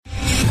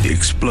The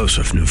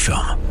explosive new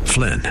film,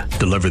 Flynn,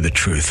 deliver the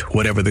truth,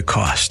 whatever the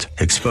cost,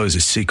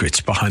 exposes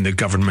secrets behind the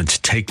government's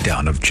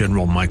takedown of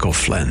General Michael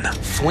Flynn.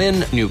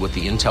 Flynn knew what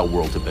the intel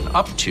world had been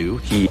up to.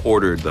 He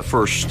ordered the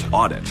first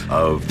audit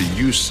of the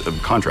use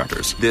of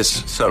contractors.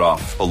 This set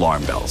off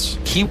alarm bells.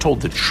 He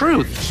told the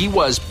truth. He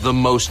was the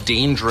most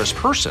dangerous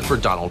person for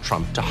Donald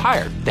Trump to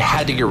hire. They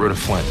had to get rid of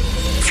Flynn.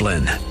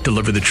 Flynn,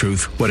 deliver the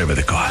truth, whatever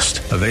the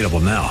cost. Available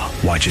now.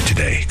 Watch it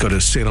today. Go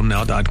to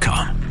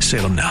salemnow.com.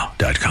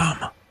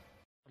 salemnow.com.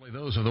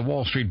 Those of the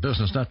Wall Street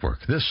Business Network,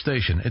 this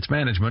station, its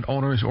management,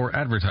 owners, or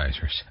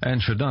advertisers, and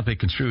should not be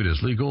construed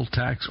as legal,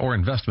 tax, or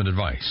investment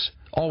advice.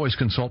 Always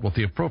consult with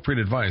the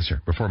appropriate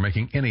advisor before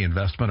making any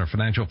investment or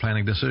financial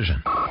planning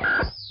decision.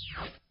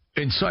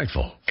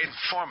 Insightful,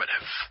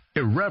 informative,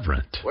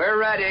 irreverent. We're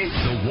ready.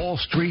 The Wall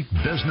Street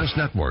Business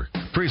Network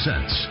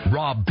presents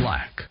Rob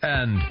Black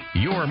and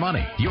Your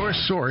Money, your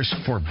source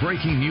for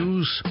breaking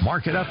news,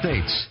 market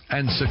updates,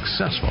 and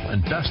successful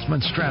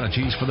investment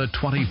strategies for the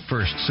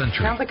 21st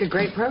century. Sounds like a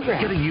great program.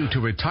 Getting you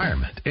to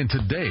retirement in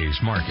today's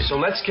market. So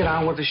let's get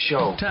on with the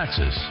show.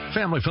 Taxes,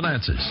 family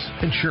finances,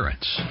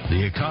 insurance,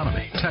 the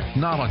economy,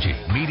 technology,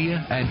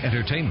 media, and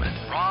entertainment.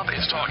 Rob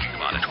is talking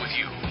about it with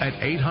you at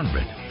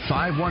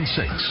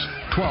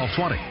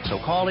 800-516-1220. So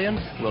call in,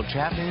 we'll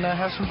chat and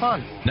have some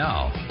fun.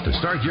 Now, to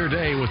start your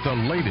day with the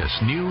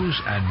latest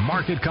news and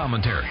market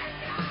commentary,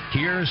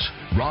 here's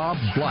Rob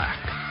Black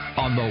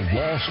on the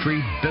Wall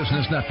Street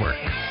Business Network.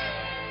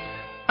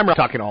 I'm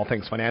talking all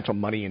things financial,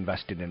 money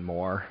invested in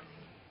more.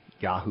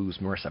 Yahoo's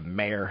Marissa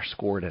Mayer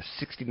scored a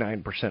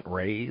 69%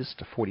 raise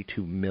to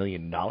 $42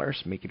 million,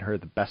 making her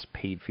the best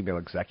paid female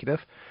executive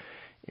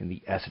in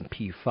the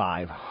S&P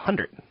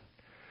 500.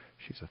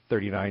 She's a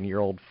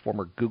 39-year-old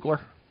former Googler,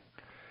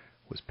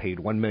 was paid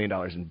 $1 million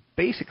in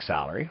basic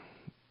salary,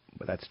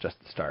 but that's just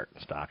the start.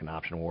 Stock and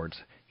option awards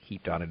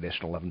heaped on an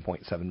additional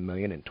 $11.7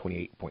 million and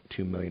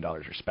 $28.2 million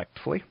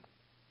respectively.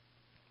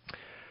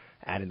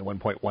 Add in the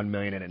 $1.1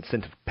 million in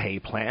incentive pay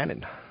plan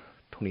and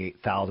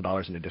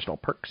 $28,000 in additional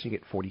perks, you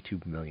get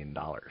 $42 million.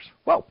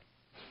 Whoa!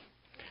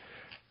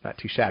 Not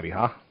too shabby,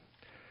 huh?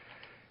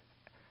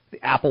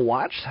 The Apple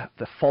Watch,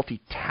 the faulty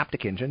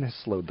Taptic engine, has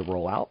slowed the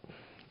rollout.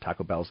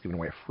 Taco Bell's giving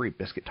away a free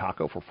biscuit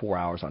taco for 4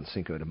 hours on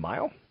Cinco de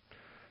Mayo.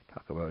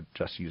 Taco Bell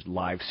just used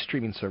live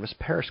streaming service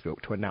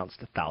Periscope to announce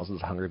to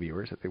thousands of hungry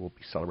viewers that they will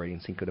be celebrating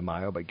Cinco de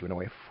Mayo by giving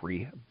away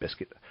free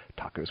biscuit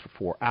tacos for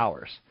 4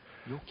 hours.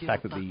 The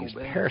fact that they use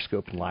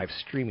Periscope and live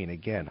streaming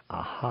again,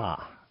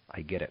 aha,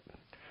 I get it.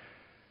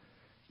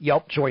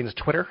 Yelp joins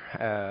Twitter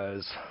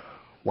as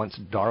once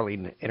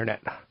darling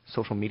internet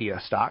social media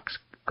stocks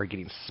are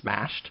getting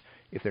smashed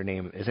if their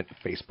name isn't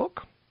Facebook.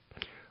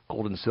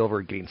 Gold and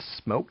silver getting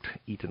smoked,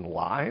 eaten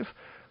alive,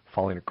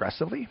 falling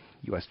aggressively.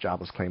 U.S.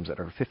 jobless claims at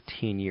a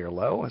 15-year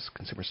low as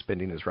consumer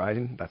spending is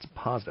rising. That's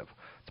positive.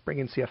 Let's bring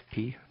in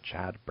CFP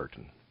Chad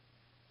Burton.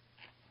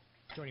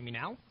 Joining me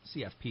now,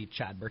 CFP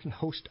Chad Burton,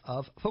 host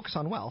of Focus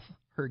on Wealth,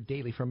 heard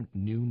daily from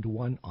noon to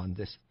 1 on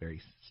this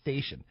very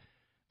station.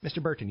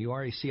 Mr. Burton, you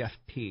are a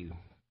CFP.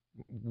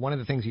 One of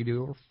the things you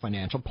do are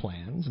financial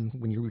plans, and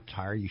when you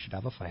retire, you should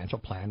have a financial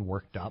plan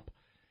worked up.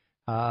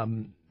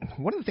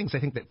 One of the things I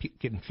think that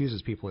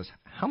confuses people is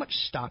how much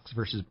stocks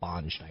versus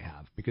bonds should I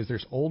have? Because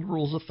there's old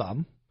rules of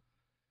thumb,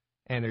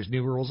 and there's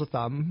new rules of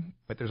thumb,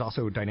 but there's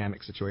also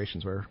dynamic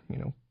situations where,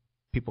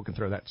 people can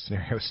throw that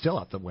scenario still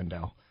out the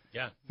window.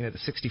 Yeah. The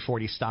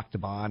 60-40 stock to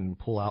bond and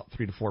pull out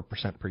 3 to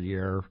 4% per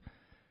year.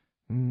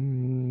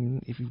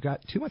 If you've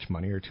got too much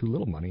money or too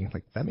little money,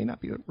 that may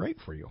not be right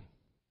for you.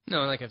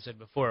 No, like I've said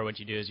before, what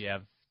you do is you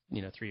have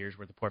 3 years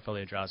worth of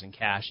portfolio draws in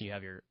cash, and you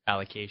have your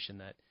allocation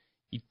that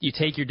you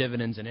take your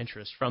dividends and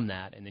interest from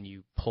that, and then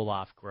you pull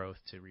off growth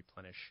to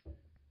replenish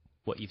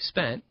what you've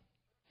spent,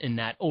 and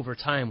that over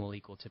time will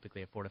equal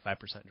typically a 4 to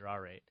 5% draw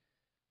rate.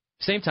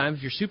 Same time,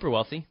 if you're super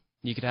wealthy,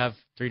 you could have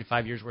 3 to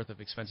 5 years worth of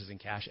expenses in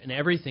cash and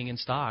everything in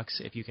stocks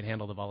if you can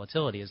handle the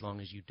volatility as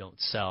long as you don't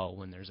sell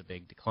when there's a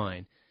big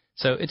decline.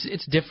 So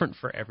it's different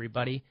for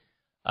everybody.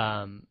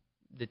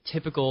 The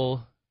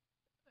typical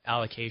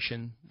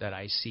allocation that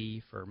I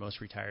see for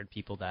most retired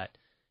people that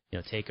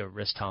take a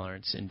risk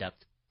tolerance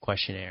in-depth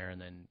questionnaire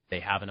and then they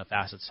have enough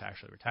assets to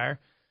actually retire,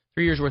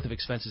 3 years worth of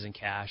expenses in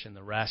cash and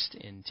the rest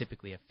in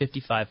typically a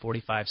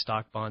 55-45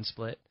 stock bond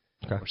split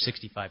or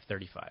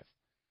 65-35.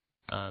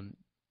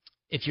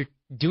 If you're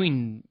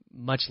doing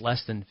much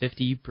less than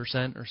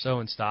 50% or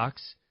so in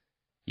stocks,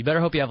 you better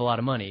hope you have a lot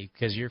of money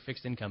because your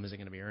fixed income isn't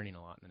going to be earning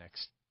a lot in the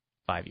next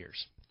 5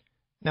 years.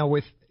 Now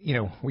with,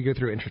 we go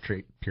through interest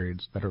rate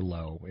periods that are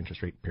low,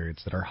 interest rate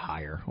periods that are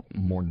higher,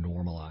 more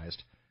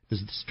normalized.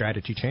 Does the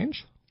strategy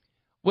change?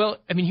 Well,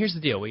 here's the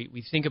deal.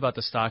 We think about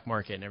the stock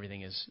market and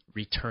everything is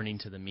returning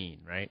to the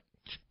mean, right?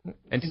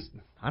 And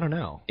I don't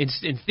know.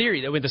 It's in theory,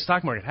 the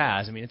stock market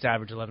has. It's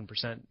averaged 11%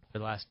 for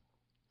the last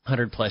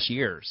 100-plus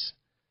years.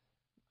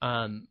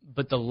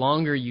 But the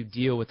longer you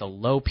deal with a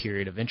low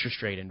period of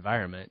interest rate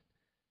environment,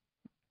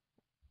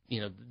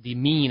 the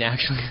mean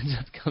actually ends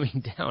up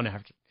coming down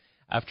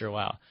after a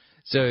while.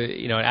 So,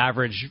 an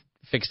average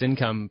fixed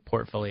income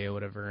portfolio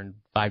would have earned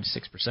 5 to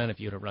 6% if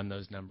you would have run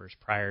those numbers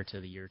prior to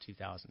the year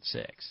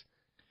 2006.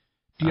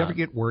 Do you ever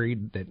get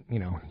worried that,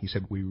 you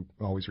said we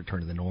always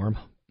return to the norm,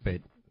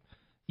 but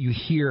you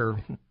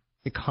hear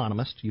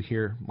economists, you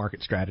hear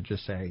market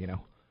strategists say,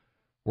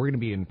 we're going to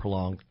be in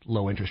prolonged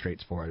low interest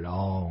rates for it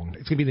all.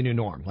 It's going to be the new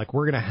norm. Like,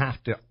 we're going to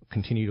have to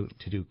continue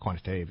to do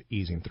quantitative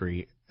easing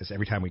 3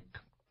 every time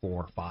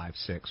 4, 5,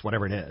 6,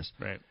 whatever it is.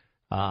 Right.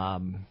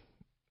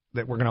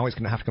 That we're always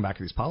going to have to come back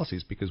to these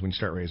policies because when you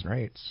start raising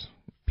rates,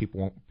 people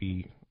won't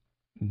be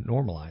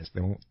normalized.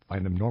 They won't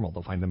find them normal.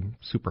 They'll find them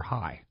super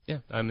high. Yeah,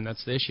 I mean,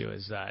 that's the issue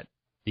is that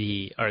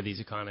are these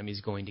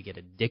economies going to get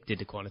addicted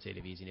to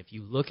quantitative easing? If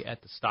you look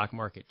at the stock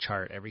market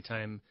chart, every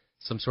time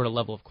some sort of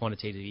level of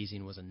quantitative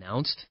easing was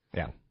announced,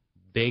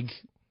 big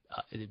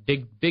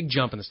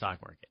jump in the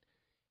stock market.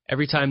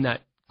 Every time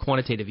that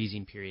quantitative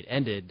easing period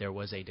ended, there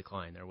was a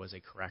decline. There was a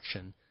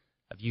correction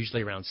of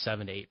usually around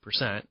 7 to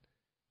 8%,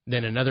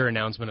 then another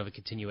announcement of a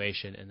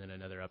continuation, and then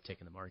another uptick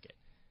in the market.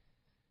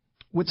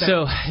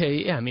 So,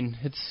 yeah, I mean,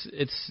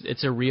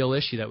 it's a real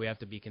issue that we have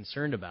to be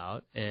concerned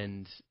about,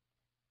 and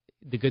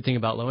the good thing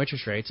about low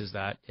interest rates is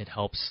that it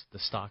helps the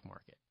stock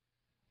market.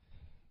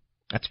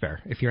 That's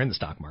fair, if you're in the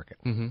stock market.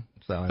 Mm-hmm.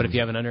 But if you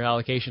have an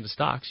underallocation to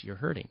stocks, you're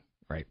hurting.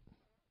 Right.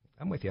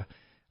 I'm with you.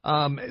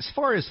 As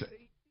far as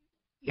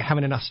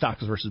having enough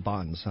stocks versus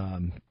bonds,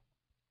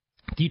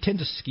 do you tend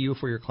to skew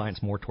for your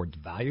clients more towards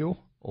value,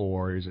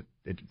 or is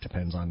it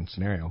depends on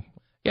scenario?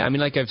 Yeah, I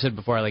mean, like I've said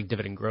before, I like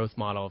dividend growth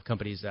model of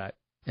companies that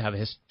have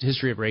a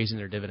history of raising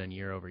their dividend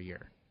year over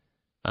year.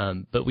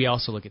 But we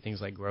also look at things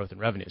like growth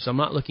and revenue. So I'm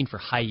not looking for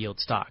high-yield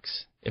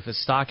stocks. If a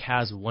stock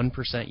has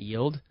 1%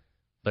 yield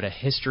but a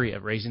history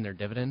of raising their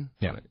dividend,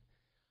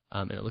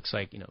 and it looks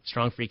like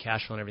strong free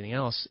cash flow and everything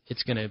else,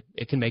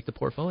 it can make the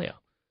portfolio.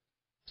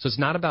 So it's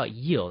not about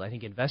yield. I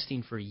think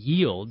investing for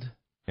yield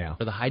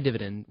for the high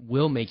dividend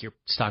will make your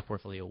stock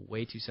portfolio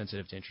way too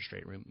sensitive to interest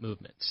rate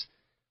movements.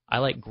 I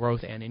like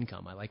growth and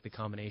income. I like the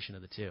combination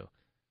of the two.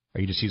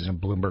 Are you just using a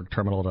Bloomberg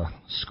terminal to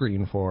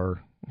screen for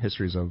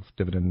histories of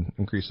dividend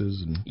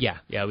increases? Yeah,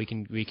 we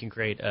can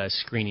create a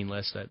screening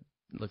list that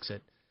looks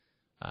at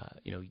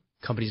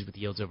companies with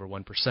yields over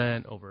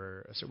 1%.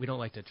 So we don't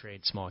like to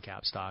trade small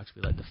cap stocks.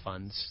 We let the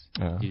funds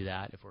do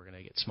that if we're going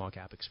to get small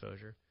cap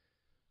exposure.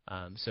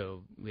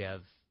 So we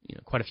have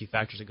quite a few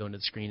factors that go into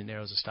the screen. It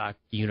narrows the stock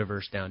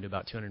universe down to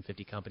about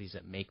 250 companies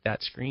that make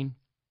that screen,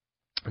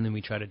 and then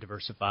we try to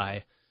diversify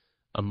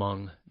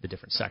among the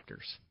different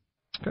sectors.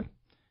 Okay.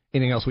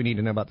 Anything else we need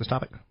to know about this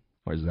topic,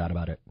 or is that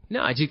about it?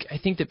 No, I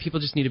think that people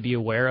just need to be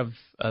aware of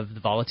the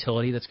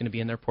volatility that's going to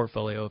be in their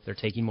portfolio if they're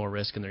taking more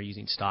risk and they're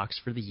using stocks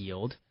for the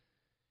yield.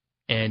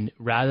 And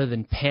rather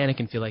than panic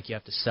and feel like you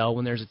have to sell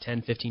when there's a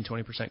 10, 15,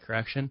 20%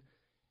 correction,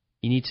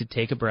 you need to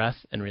take a breath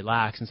and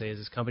relax and say, is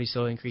this company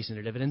still increasing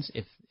their dividends?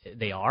 If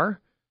they are,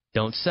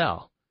 don't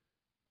sell.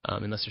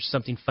 Unless there's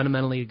something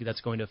fundamentally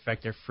that's going to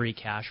affect their free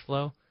cash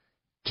flow,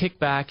 kick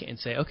back and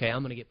say, okay,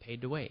 I'm going to get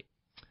paid to wait.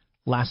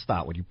 Last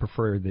thought, would you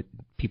prefer that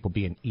people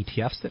be in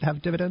ETFs that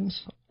have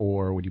dividends,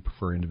 or would you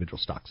prefer individual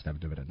stocks that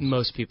have dividends?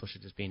 Most people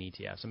should just be in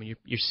ETFs. I mean,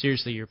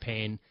 you're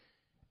paying,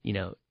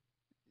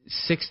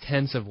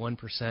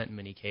 0.6% in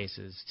many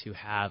cases to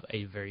have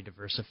a very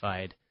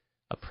diversified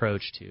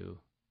approach to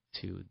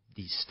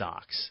these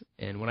stocks.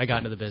 And when I got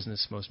into the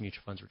business, most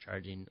mutual funds were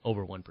charging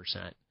over 1%.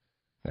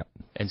 Yeah.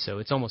 And so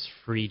it's almost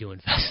free to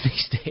invest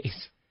these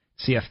days.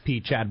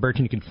 CFP Chad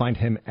Burton, you can find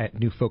him at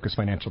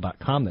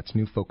newfocusfinancial.com. That's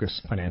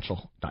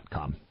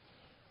newfocusfinancial.com.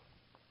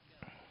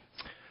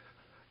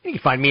 You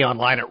can find me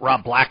online at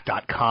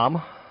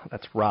robblack.com.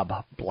 That's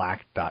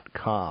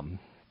robblack.com.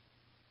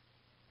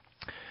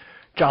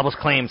 Jobless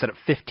claims at a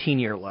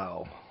 15-year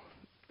low.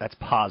 That's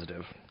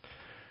positive.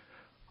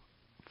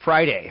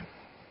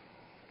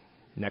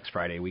 Next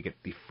Friday, we get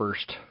the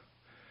first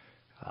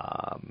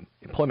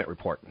employment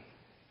report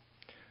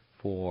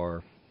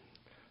for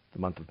the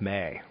month of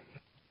May.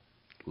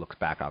 Looks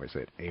back,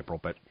 obviously, at April,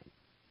 but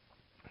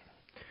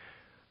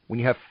when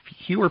you have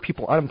fewer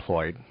people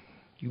unemployed,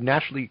 you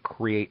naturally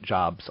create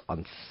jobs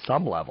on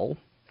some level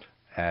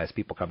as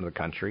people come to the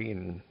country,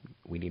 and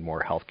we need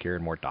more healthcare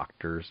and more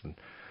doctors and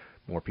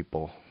more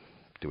people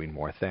doing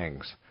more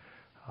things.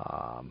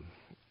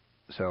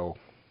 So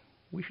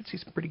we should see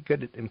some pretty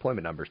good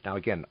employment numbers. Now,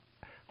 again,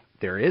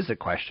 there is a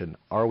question,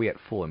 are we at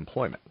full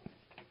employment?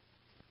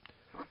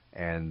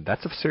 And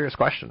that's a serious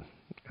question.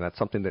 And that's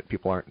something that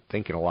people aren't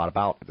thinking a lot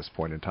about at this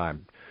point in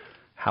time.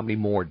 How many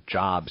more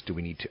jobs do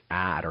we need to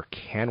add, or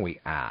can we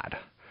add?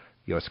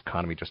 The U.S.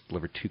 economy just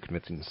delivered 2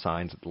 convincing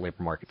signs that the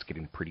labor market's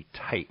getting pretty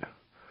tight.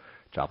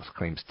 Jobless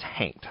claims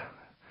tanked,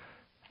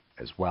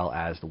 as well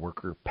as the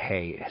worker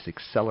pay has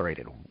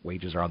accelerated.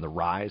 Wages are on the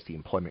rise. The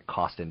employment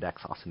cost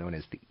index, also known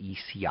as the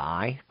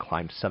ECI,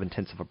 climbed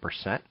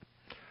 0.7%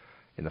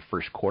 in the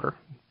first quarter, a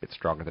bit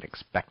stronger than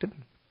expected.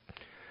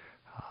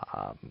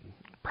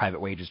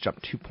 Private wages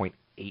jumped 2.8%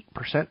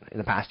 in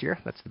the past year.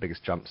 That's the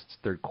biggest jump since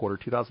third quarter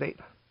 2008.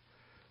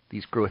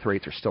 These growth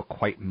rates are still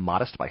quite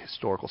modest by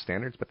historical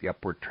standards, but the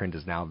upward trend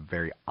is now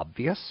very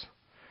obvious.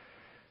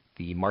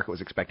 The market was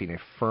expecting a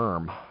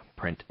firm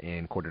print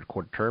in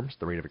quarter-to-quarter terms.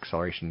 The rate of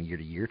acceleration in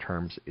year-to-year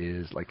terms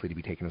is likely to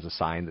be taken as a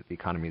sign that the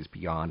economy is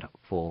beyond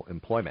full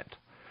employment.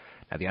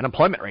 Now, the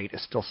unemployment rate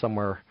is still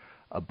somewhere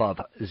above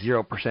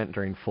 0%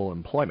 during full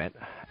employment,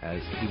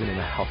 as even in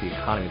a healthy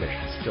economy,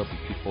 there should still be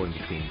people in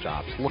between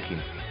jobs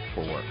looking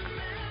for work.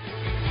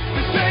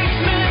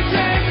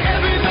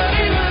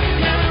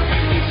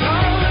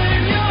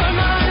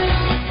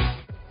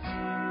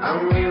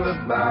 And we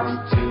were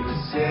bound to the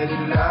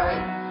city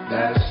light.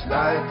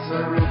 Flashlights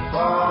on the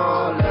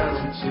fall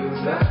into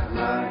that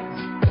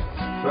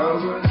night.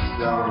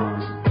 Focused on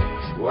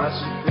what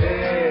you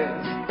feel.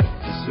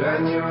 Just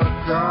when you were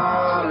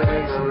calling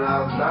a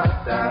love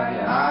like that.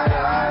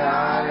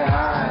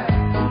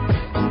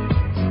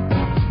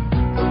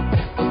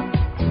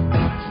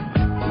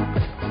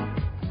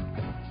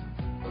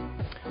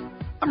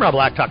 I'm Rob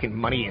Black, talking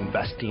money,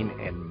 investing,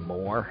 and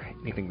more.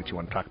 Anything that you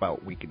want to talk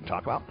about, we can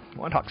talk about. You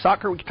want to talk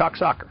soccer, we can talk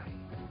soccer.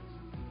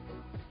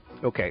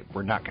 Okay,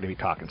 we're not going to be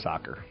talking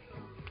soccer.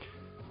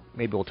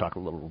 Maybe we'll talk a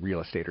little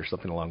real estate or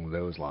something along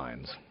those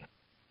lines.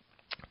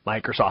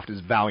 Microsoft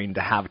is vowing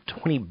to have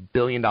 $20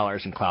 billion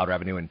in cloud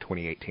revenue in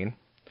 2018.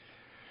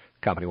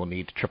 The company will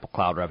need to triple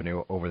cloud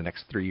revenue over the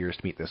next 3 years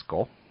to meet this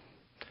goal.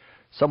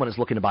 Someone is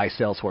looking to buy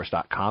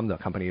Salesforce.com. The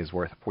company is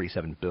worth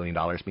 $47 billion,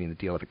 meaning the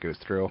deal, if it goes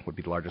through, would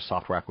be the largest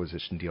software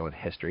acquisition deal in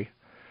history.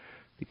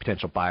 The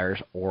potential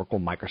buyers, Oracle,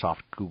 Microsoft,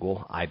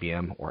 Google,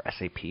 IBM, or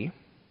SAP.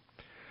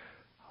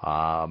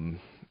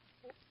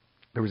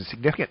 There was a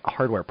significant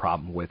hardware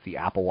problem with the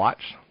Apple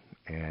Watch,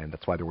 and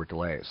that's why there were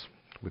delays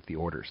with the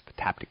orders. The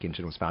Taptic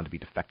engine was found to be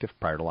defective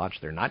prior to launch.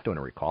 They're not doing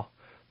a recall.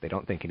 They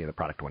don't think any of the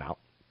product went out,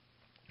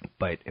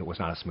 but it was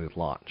not a smooth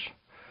launch.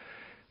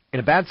 And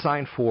a bad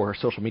sign for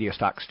social media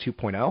stocks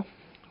 2.0,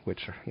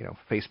 which,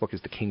 Facebook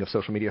is the king of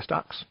social media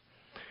stocks.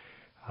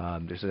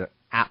 There's an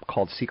app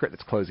called Secret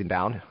that's closing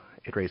down.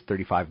 It raised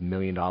 $35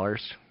 million.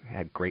 It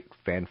had great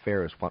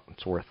fanfare. It was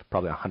once worth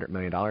probably $100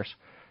 million.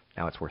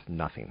 Now it's worth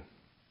nothing.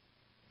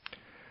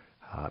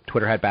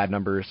 Twitter had bad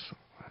numbers,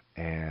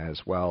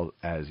 as well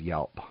as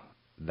Yelp.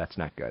 That's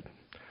not good.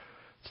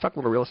 Let's talk a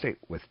little real estate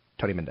with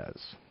Tony Mendez.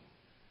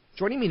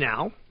 Joining me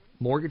now,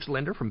 mortgage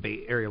lender from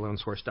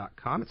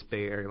BayAreaLoanSource.com. It's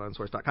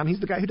BayAreaLoanSource.com. He's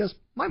the guy who does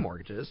my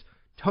mortgages,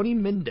 Tony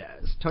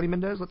Mendez. Tony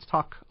Mendez, let's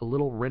talk a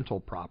little rental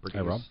properties.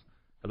 Hi, Rob.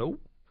 Hello?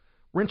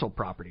 Rental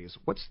properties.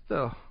 What's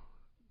the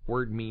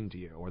word mean to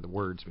you, or the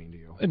words mean to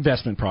you?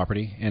 Investment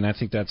property, and I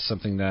think that's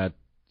something that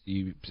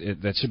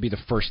that should be the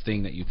first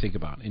thing that you think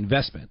about.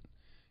 Investment.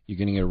 You're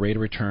getting a rate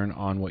of return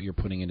on what you're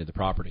putting into the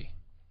property.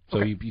 So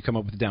Okay. you come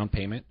up with a down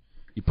payment.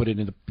 You put it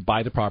in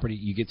buy the property.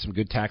 You get some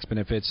good tax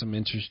benefits, some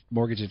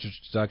mortgage interest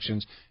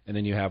deductions, and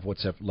then you have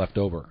what's left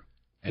over,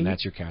 and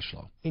that's your cash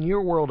flow. In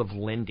your world of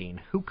lending,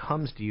 who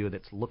comes to you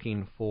that's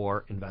looking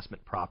for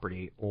investment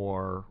property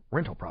or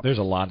rental property? There's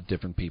a lot of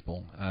different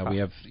people. We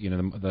have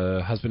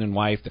the husband and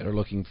wife that are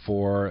looking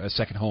for a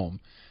second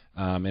home,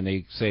 and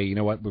they say, you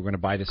know what, we're going to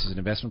buy this as an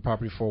investment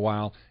property for a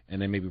while,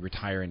 and then maybe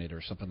retire in it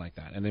or something like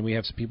that. And then we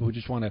have some people who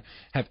just want to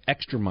have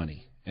extra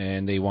money,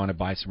 and they want to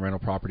buy some rental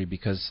property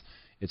because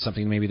it's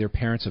something maybe their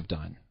parents have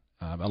done.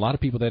 A lot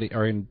of people that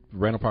are in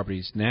rental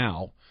properties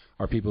now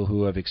are people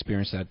who have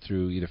experienced that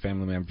through either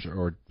family members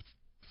or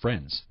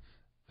friends,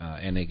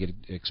 and they get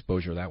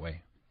exposure that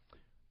way.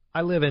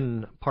 I live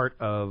in part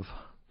of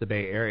the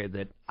Bay Area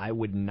that I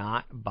would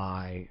not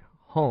buy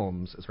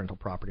homes as rental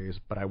properties,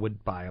 but I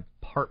would buy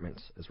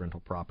apartments as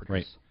rental properties.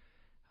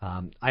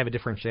 Right. I have a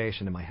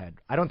differentiation in my head.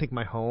 I don't think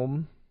my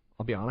home,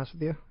 I'll be honest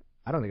with you,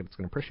 I don't think it's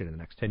going to appreciate in the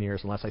next 10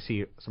 years unless I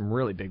see some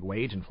really big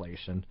wage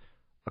inflation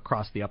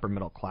across the upper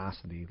middle class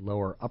and the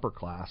lower upper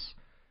class.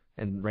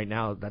 And right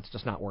now, that's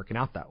just not working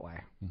out that way.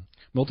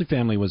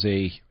 Multifamily was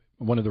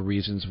one of the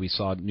reasons we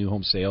saw new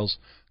home sales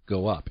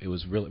go up. It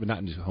was really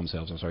not new home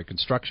sales,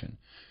 construction.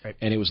 Right.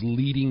 And it was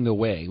leading the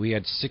way. We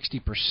had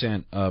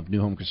 60% of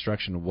new home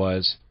construction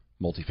was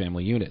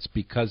multifamily units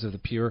because of the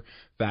pure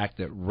fact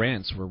that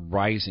rents were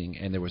rising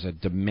and there was a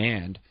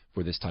demand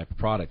for this type of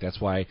product.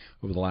 That's why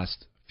over the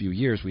last few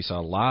years we saw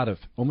a lot of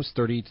almost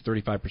 30 to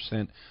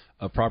 35%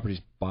 of properties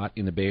bought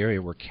in the Bay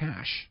Area were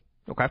cash.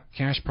 Okay.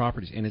 Cash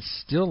properties. And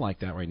it's still like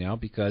that right now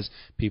because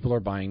people are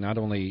buying not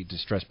only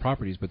distressed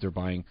properties, but they're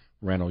buying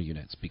rental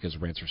units because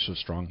rents are so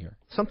strong here.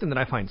 Something that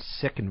I find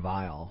sick and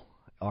vile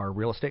are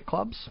real estate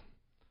clubs,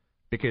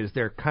 because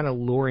they're kind of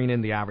luring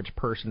in the average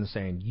person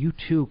saying, you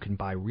too can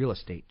buy real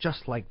estate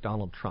just like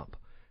Donald Trump.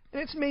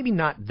 And it's maybe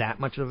not that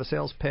much of a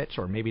sales pitch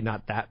or maybe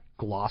not that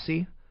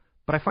glossy,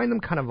 but I find them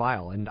kind of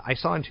vile. And I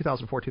saw in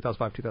 2004,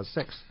 2005,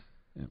 2006,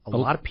 a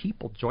lot of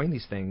people join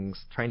these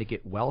things trying to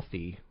get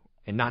wealthy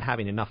and not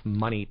having enough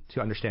money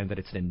to understand that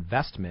it's an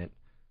investment.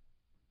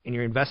 And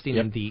you're investing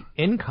in the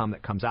income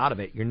that comes out of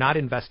it. You're not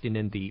investing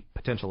in the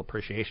potential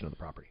appreciation of the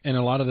property. And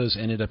a lot of those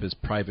ended up as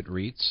private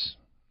REITs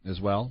as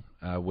well,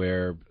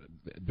 where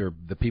they're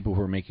the people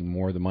who are making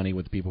more of the money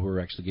with the people who are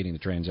actually getting the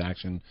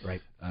transaction.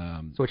 Right.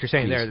 So what you're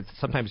saying there, that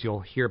sometimes you'll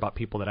hear about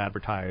people that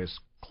advertise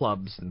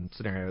clubs and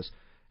scenarios,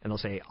 and they'll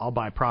say, I'll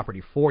buy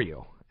property for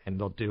you. And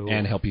they'll do...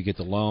 And help you get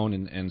the loan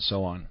and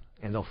so on.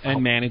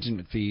 and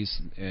management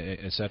fees,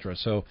 et cetera.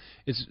 So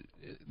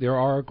there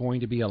are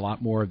going to be a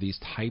lot more of these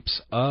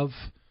types of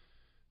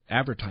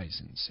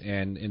advertisements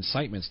and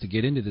incitements to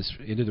get into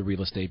the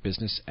real estate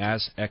business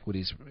as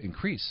equities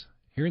increase.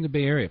 Here in the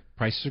Bay Area,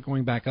 prices are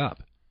going back up.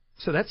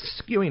 So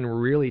that's skewing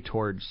really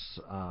towards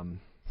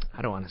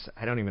I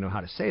don't even know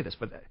how to say this,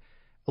 but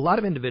a lot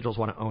of individuals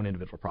want to own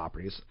individual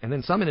properties, and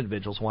then some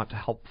individuals want to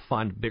help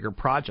fund bigger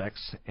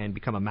projects and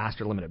become a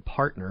master limited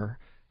partner,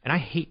 and I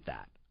hate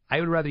that. I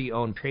would rather you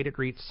own traded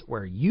REITs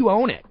where you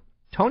own it.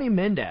 Tony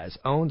Mendez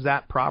owns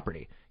that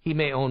property. He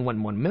may own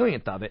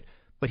 1/1,000,000th of it,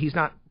 but he's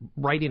not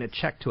writing a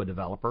check to a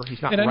developer.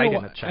 He's not writing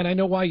a check. And I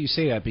know why you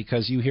say that,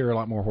 because you hear a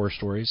lot more horror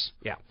stories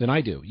than I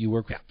do. You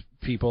work with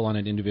people on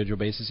an individual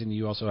basis, and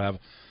you also have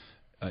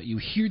you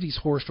hear these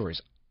horror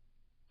stories.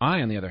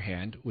 I, on the other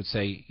hand, would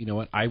say, you know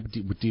what, I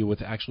would deal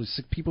with actually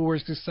people who are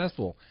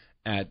successful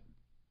at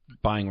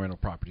buying rental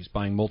properties,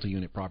 buying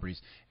multi-unit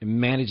properties, and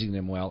managing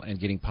them well and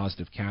getting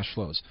positive cash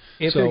flows.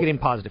 If they're getting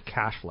positive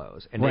cash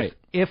flows, and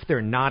if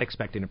they're not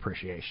expecting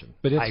appreciation.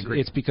 But I agree.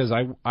 It's because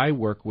I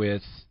work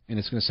with, and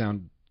it's going to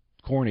sound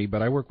corny,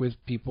 but I work with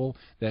people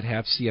that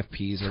have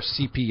CFPs or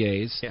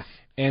CPAs,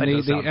 and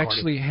they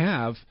actually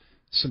have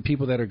some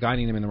people that are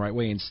guiding them in the right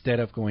way instead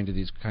of going to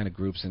these kind of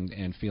groups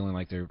and feeling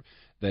like they're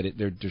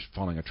just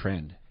following a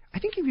trend. I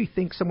think if you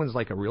think someone's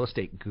like a real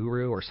estate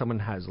guru, or someone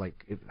has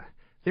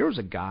there was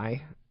a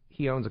guy,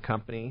 he owns a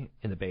company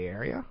in the Bay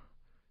Area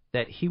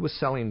that he was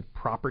selling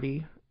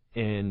property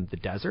in the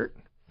desert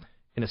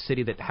in a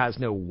city that has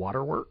no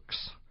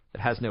waterworks,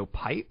 that has no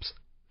pipes,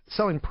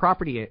 selling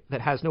property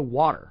that has no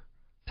water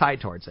tied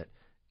towards it.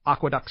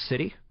 Aqueduct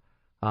City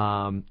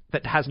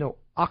that has no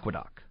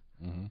aqueduct.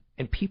 Mm-hmm.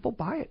 And people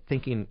buy it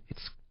thinking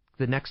it's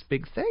the next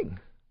big thing.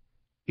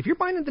 If you're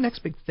buying the next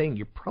big thing,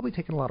 you're probably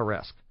taking a lot of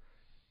risk.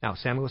 Now,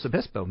 San Luis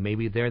Obispo,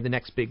 maybe they're the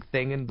next big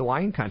thing in the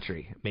wine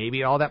country.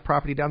 Maybe all that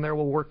property down there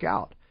will work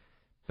out.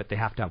 But they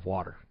have to have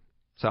water.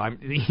 So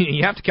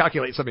you have to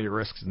calculate some of your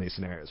risks in these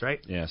scenarios, right?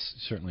 Yes,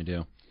 certainly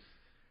do.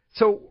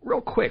 So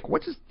real quick,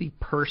 what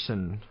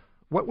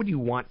would you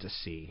want to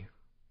see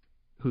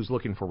who's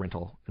looking for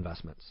rental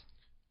investments?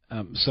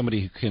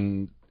 Somebody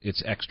who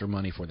it's extra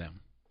money for them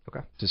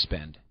to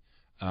spend.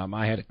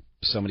 I had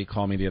somebody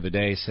call me the other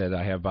day, said,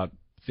 I have about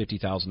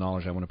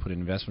 $50,000 I want to put in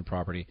investment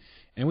property.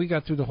 And we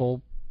got through the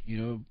whole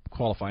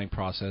qualifying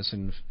process,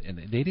 and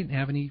they didn't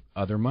have any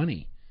other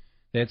money.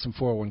 They had some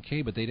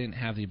 401k, but they didn't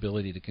have the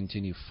ability to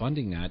continue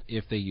funding that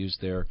if they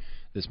used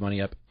this money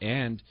up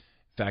and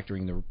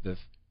factoring the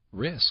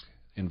risk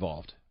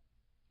involved.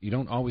 You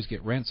don't always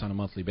get rents on a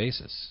monthly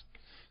basis.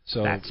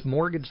 So that's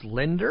mortgage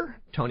lender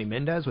Tony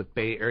Mendez with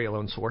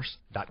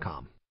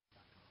BayAreaLoanSource.com.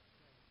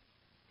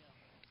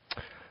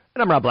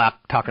 And I'm Rob Black,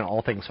 talking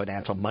all things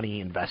financial, money,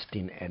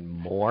 investing, and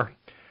more.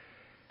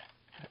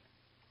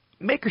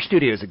 Maker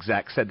Studios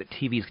exec said that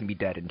TV is going to be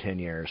dead in 10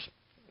 years.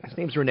 His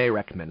name's Rene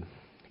Reckman.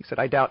 He said,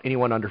 I doubt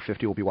anyone under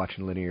 50 will be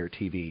watching linear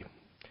TV.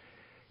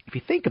 If you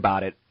think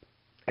about it,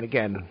 and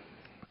again,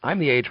 I'm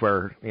the age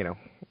where,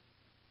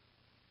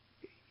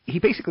 he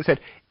basically said,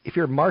 if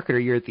you're a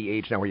marketer, you're at the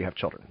age now where you have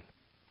children.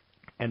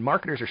 And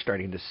marketers are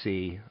starting to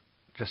see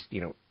just,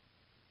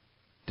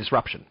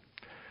 disruption.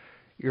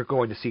 You're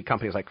going to see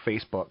companies like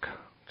Facebook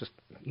just,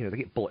 they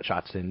get bullet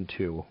shots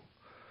into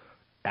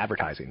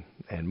advertising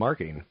and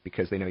marketing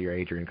because they know your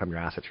age, your income, your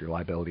assets, your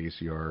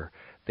liabilities,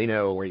 they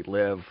know where you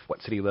live,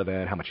 what city you live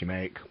in, how much you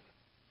make.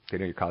 They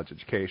know your college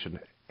education.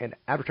 And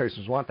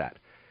advertisers want that.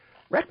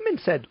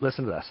 Reckman said,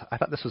 listen to this. I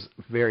thought this was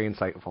very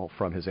insightful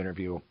from his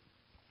interview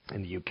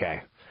in the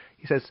UK.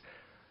 He says,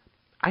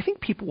 I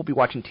think people will be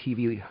watching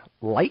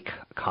TV-like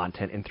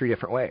content in 3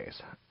 different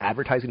ways.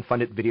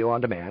 Advertising-funded video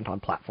on demand on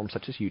platforms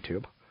such as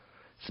YouTube,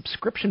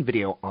 subscription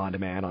video on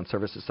demand on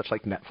services such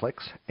like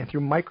Netflix, and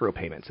through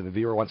micropayments if the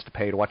viewer wants to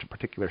pay to watch a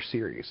particular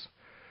series.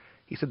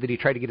 He said that he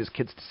tried to get his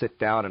kids to sit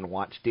down and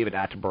watch David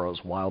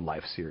Attenborough's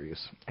Wildlife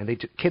series, and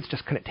kids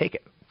just couldn't take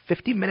it.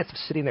 50 minutes of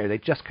sitting there, they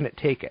just couldn't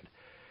take it.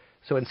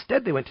 So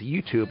instead they went to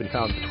YouTube and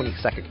found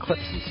 20-second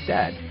clips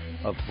instead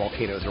of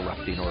volcanoes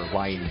erupting or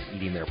lions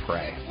eating their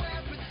prey.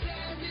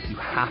 You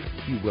have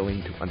to be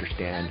willing to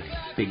understand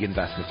big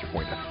investments are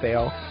going to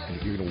fail,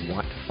 and you're going to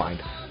want to find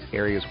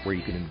areas where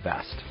you can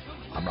invest.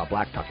 I'm Rob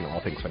Black, talking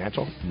all things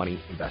financial,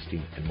 money,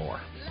 investing, and more.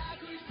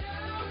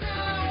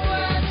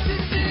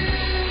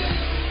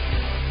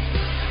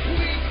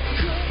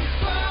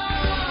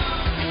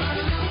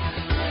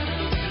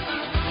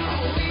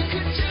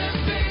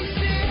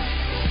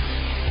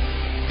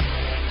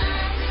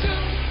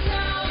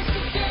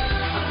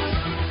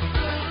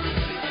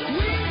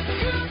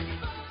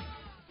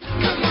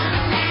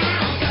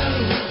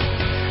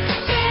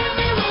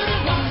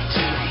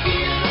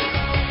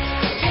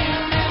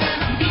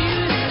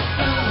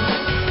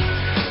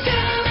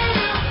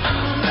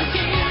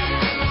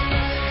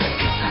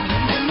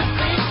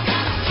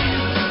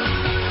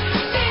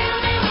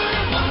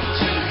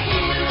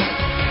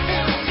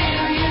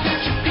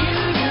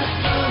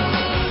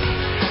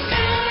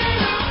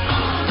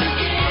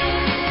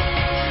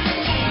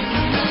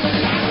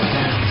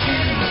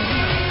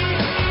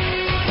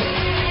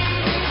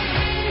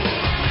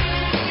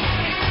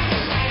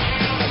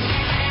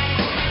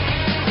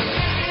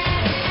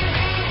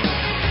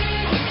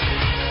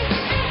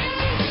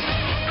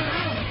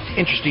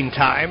 Interesting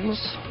times,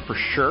 for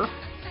sure.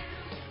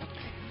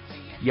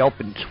 Yelp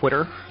and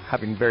Twitter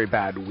having very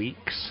bad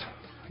weeks.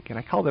 Again,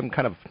 I call them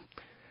kind of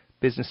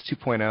Business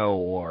 2.0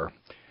 or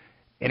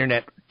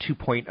Internet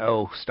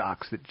 2.0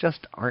 stocks that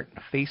just aren't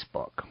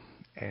Facebook.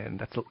 And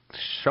that's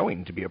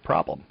showing to be a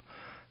problem.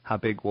 How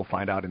big, we'll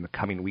find out in the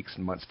coming weeks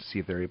and months to see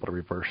if they're able to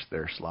reverse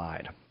their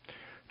slide.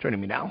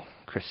 Joining me now,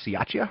 Chris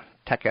Ciaccia,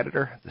 tech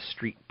editor,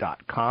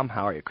 TheStreet.com.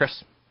 How are you,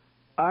 Chris?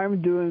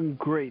 I'm doing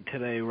great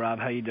today, Rob.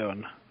 How you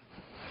doing?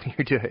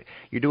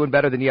 You're doing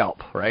better than Yelp,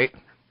 right?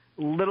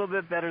 A little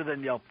bit better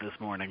than Yelp this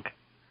morning.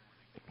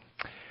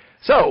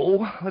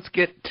 So, let's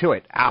get to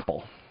it.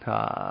 Apple.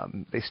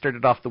 They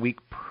started off the week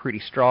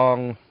pretty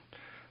strong.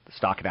 The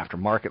stock and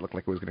aftermarket looked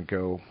like it was going to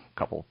go a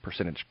couple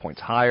percentage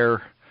points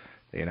higher.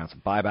 They announced a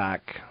buyback.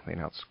 They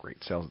announced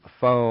great sales of the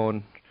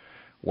phone.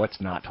 What's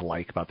not to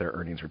like about their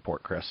earnings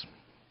report, Chris?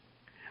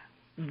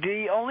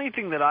 The only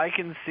thing that I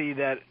can see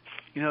that,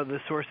 the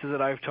sources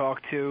that I've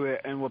talked to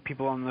and what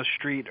people on the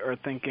street are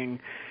thinking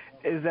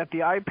is that the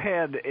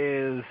iPad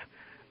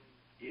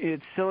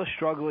it's still a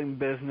struggling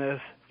business.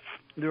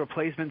 The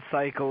replacement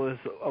cycle is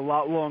a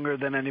lot longer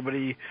than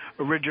anybody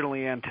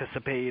originally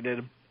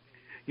anticipated.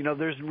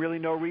 There's really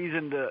no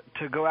reason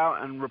to go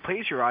out and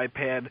replace your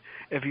iPad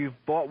if you've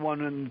bought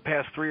one in the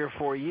past 3 or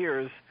 4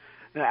 years.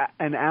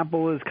 And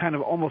Apple is kind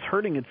of almost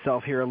hurting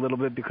itself here a little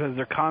bit because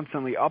they're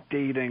constantly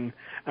updating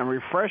and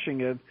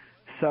refreshing it.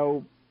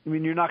 So,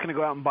 you're not going to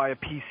go out and buy a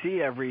PC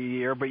every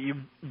year, but you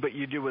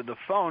do with the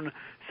phone.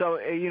 So,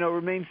 it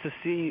remains to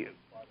see,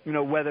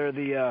 whether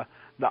the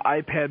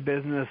iPad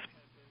business,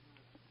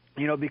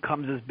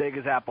 becomes as big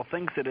as Apple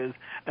thinks it is.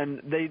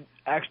 And they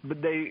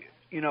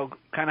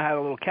kind of had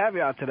a little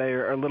caveat today,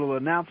 or a little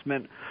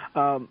announcement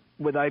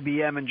with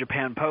IBM and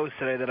Japan Post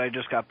today that I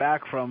just got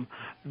back from.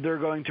 They're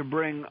going to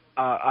bring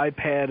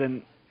iPad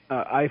and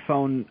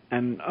iPhone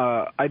and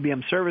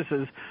IBM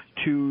services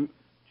to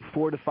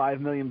 4 to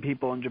 5 million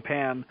people in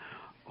Japan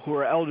who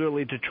are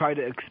elderly, to try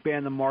to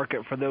expand the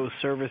market for those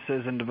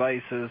services and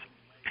devices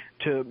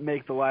to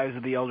make the lives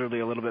of the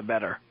elderly a little bit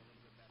better.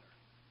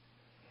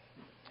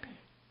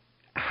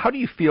 How do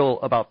you feel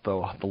about the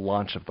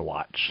launch of the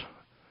watch?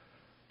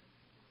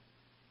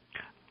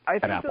 I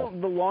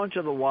think the launch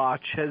of the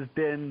watch has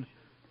been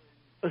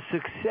a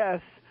success,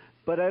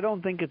 but I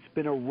don't think it's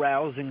been a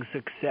rousing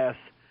success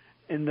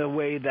in the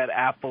way that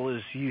Apple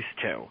is used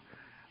to.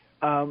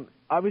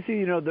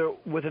 Obviously,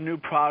 with a new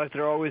product,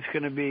 there are always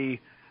going to be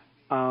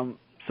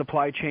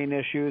supply chain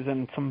issues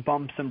and some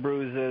bumps and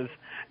bruises,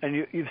 and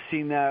you've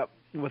seen that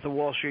with the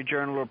Wall Street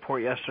Journal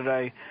report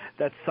yesterday,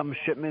 that some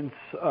shipments,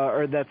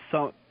 or that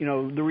some,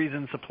 the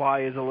reason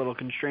supply is a little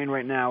constrained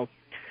right now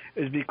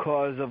is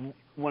because of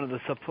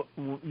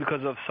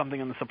because of something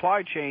in the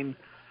supply chain.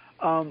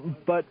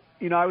 But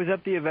I was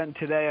at the event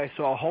today. I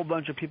saw a whole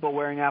bunch of people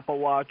wearing Apple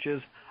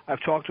Watches.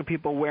 I've talked to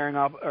people wearing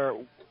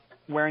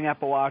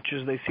Apple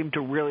Watches. They seem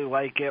to really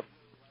like it.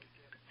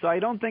 So I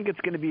don't think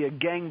it's going to be a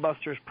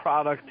gangbusters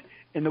product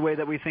in the way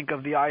that we think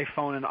of the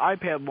iPhone and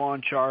iPad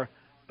launch are.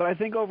 But I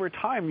think over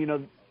time,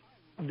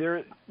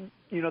 they're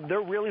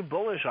really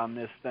bullish on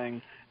this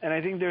thing, and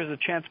I think there's a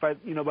chance by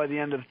the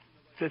end of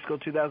fiscal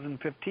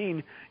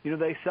 2015,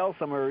 they sell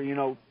somewhere,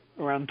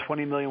 around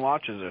 20 million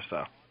watches or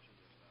so.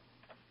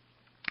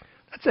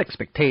 That's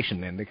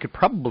expectation, then. They could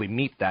probably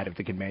meet that if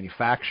they could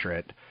manufacture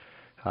it.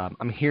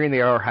 I'm hearing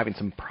they are having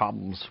some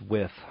problems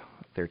with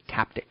their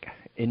Taptic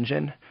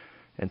engine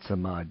and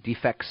some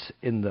defects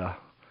in the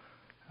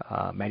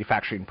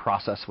manufacturing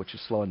process, which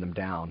is slowing them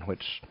down,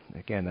 which,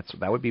 again,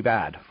 that would be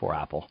bad for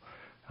Apple.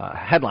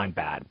 Headline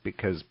bad,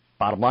 because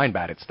bottom line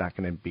bad, it's not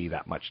going to be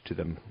that much to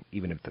them,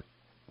 even if the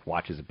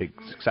watch is a big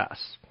success.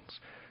 It's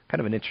kind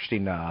of an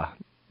interesting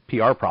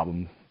PR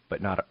problem,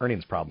 but not an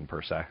earnings problem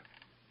per se.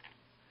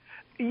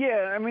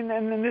 Yeah,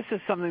 and this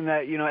is something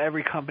that,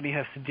 every company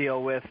has to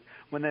deal with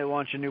when they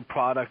launch a new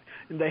product.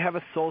 They have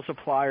a sole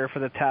supplier for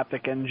the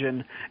Taptic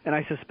engine, and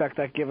I suspect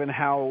that given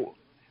how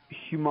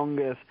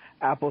humongous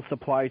Apple's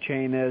supply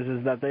chain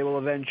is that they will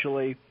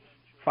eventually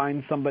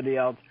find somebody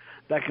else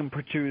that can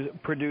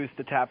produce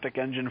the Taptic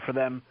engine for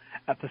them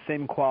at the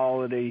same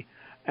quality,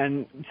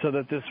 and so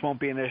that this won't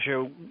be an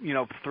issue,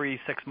 3-6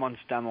 months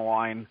down the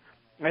line.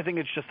 I think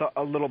it's just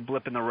a little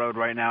blip in the road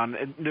right now,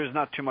 and there's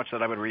not too much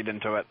that I would read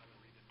into it.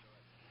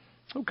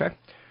 Okay.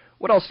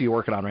 What else are you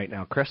working on right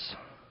now, Chris?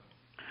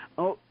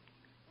 Oh,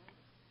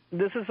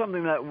 this is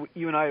something that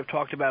you and I have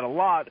talked about a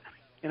lot,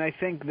 and I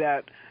think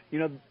that,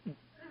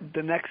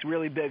 the next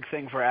really big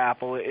thing for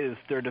Apple is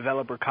their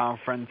developer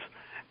conference,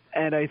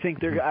 and I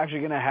think they're actually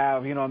going to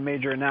have, a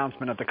major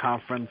announcement at the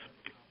conference.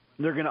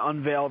 They're going to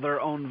unveil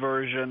their own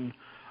version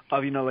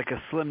of, like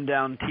a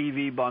slimmed-down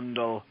TV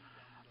bundle,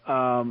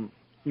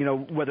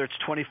 whether it's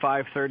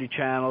 25, 30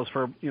 channels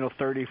for,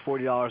 $30,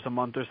 $40 a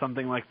month or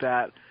something like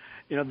that.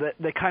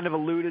 They kind of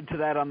alluded to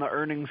that on the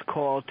earnings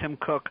call. Tim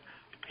Cook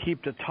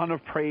heaped a ton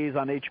of praise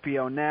on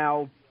HBO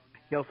Now.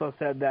 He also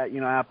said that,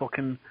 Apple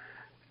can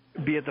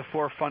be at the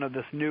forefront of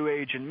this new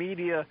age in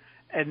media.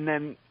 And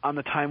then on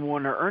the Time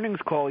Warner earnings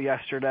call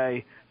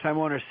yesterday, Time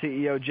Warner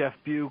CEO Jeff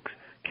Bewkes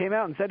came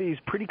out and said he's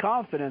pretty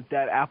confident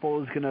that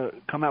Apple is going to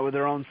come out with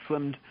their own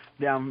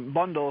slimmed-down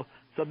bundle.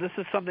 So this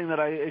is something that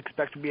I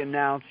expect to be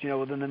announced,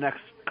 within the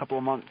next couple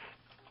of months.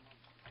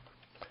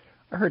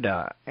 I heard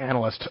an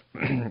analyst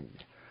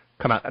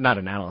come out, not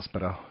an analyst,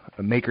 but a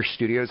Maker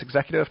Studios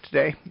executive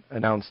today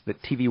announced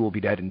that TV will be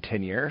dead in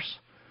 10 years.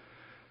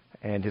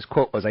 And his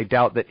quote was, "I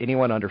doubt that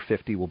anyone under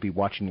 50 will be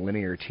watching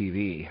linear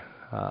TV."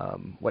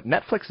 What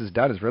Netflix has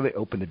done is really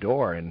opened the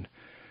door, and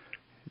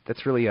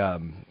that's really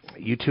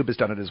YouTube has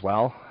done it as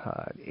well.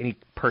 Any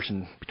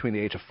person between the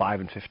age of 5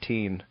 and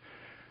 15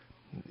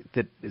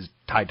 that is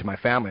tied to my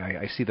family,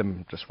 I see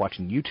them just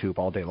watching YouTube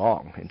all day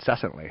long,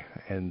 incessantly,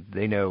 and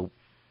they know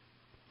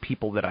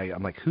people that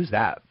I'm like, who's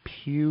that?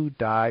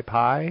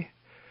 PewDiePie?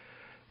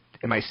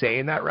 Am I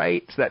saying that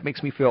right? So that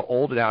makes me feel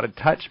old and out of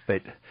touch,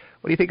 but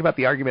what do you think about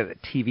the argument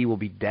that TV will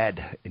be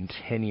dead in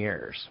 10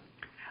 years?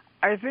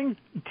 I think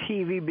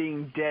TV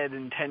being dead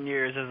in 10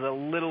 years is a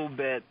little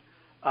bit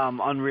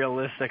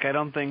unrealistic. I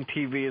don't think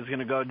TV is going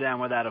to go down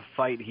without a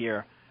fight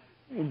here.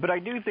 But I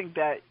do think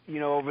that,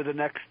 over the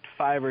next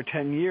 5 or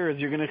 10 years,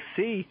 you're going to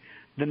see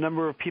the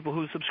number of people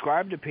who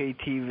subscribe to pay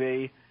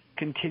TV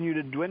continue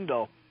to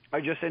dwindle. I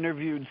just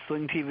interviewed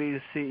Sling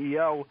TV's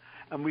CEO,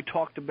 and we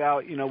talked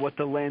about, what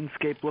the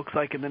landscape looks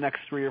like in the next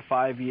 3 or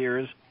 5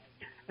 years.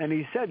 And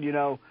he said,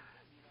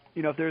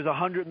 if there's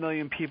 100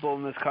 million people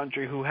in this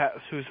country who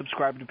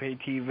subscribe to pay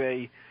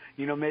TV,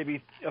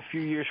 maybe a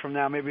few years from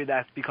now, maybe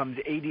that becomes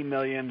 80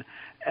 million,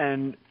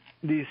 and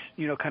these,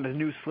 kind of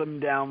new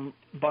slimmed down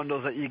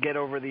bundles that you get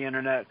over the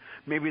internet,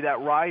 maybe that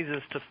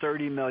rises to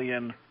 30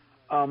 million.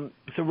 So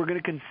we're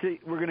going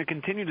to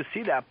continue to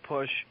see that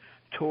push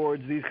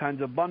towards these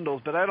kinds of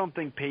bundles, but I don't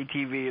think pay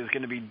TV is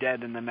going to be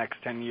dead in the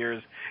next 10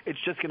 years. It's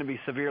just going to be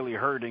severely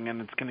hurting,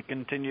 and it's going to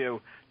continue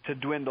to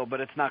dwindle,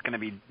 but it's not going to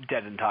be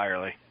dead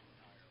entirely.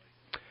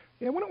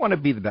 Yeah, I wouldn't want to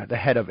be the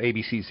head of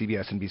ABC,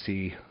 CBS,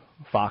 NBC,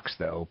 Fox,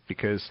 though,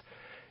 because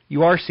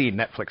you are seeing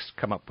Netflix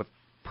come up with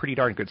pretty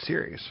darn good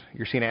series.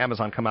 You're seeing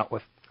Amazon come out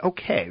with,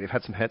 okay, they've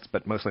had some hits,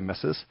 but mostly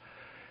misses.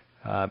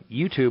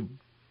 YouTube,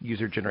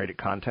 user-generated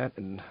content,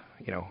 and,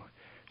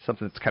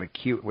 something that's kind of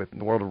cute in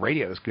the world of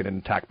radio is getting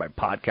attacked by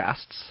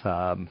podcasts.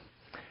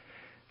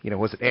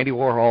 Was it Andy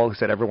Warhol who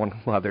said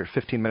everyone will have their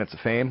 15 minutes of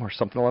fame or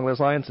something along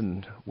those lines?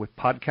 And with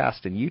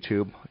podcast and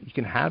YouTube, you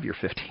can have your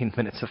 15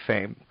 minutes of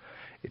fame.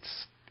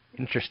 It's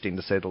interesting,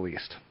 to say the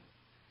least.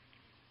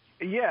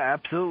 Yeah,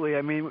 absolutely.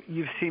 I mean,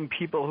 you've seen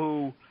people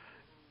who,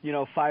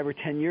 5 or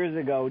 10 years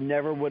ago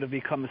never would have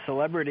become a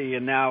celebrity,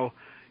 and now,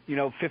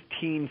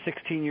 15,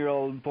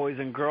 16-year-old boys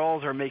and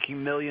girls are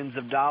making millions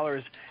of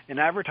dollars in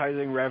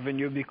advertising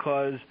revenue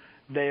because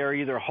they are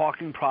either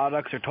hawking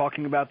products or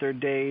talking about their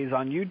days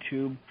on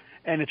YouTube,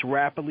 and it's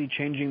rapidly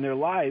changing their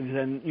lives.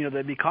 And,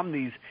 they become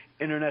these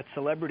internet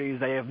celebrities.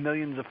 They have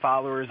millions of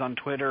followers on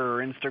Twitter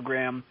or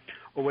Instagram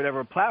or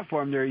whatever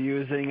platform they're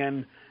using,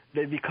 and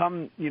they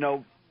become,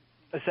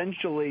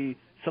 essentially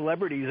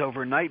celebrities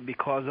overnight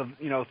because of,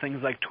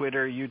 things like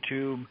Twitter,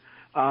 YouTube,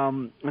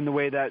 and the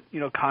way that,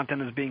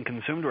 content is being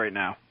consumed right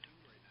now.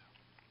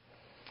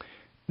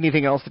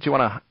 Anything else that you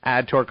want to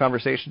add to our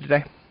conversation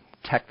today?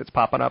 Tech that's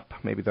popping up,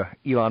 maybe the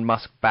Elon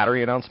Musk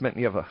battery announcement.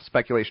 You have a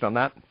speculation on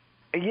that?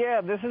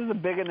 Yeah, this is a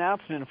big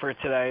announcement for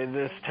today,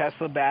 this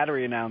Tesla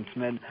battery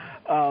announcement.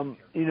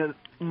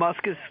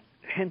 Musk has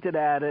hinted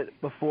at it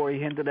before. He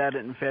hinted at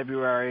it in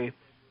February.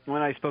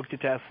 When I spoke to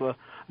Tesla,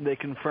 they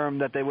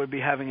confirmed that they would be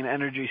having an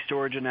energy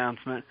storage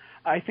announcement.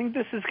 I think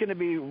this is going to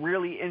be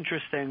really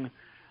interesting,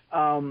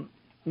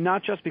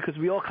 not just because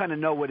we all kind of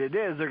know what it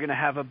is. They're going to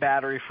have a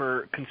battery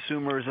for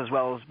consumers as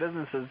well as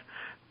businesses,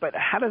 but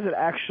how does it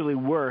actually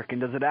work, and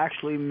does it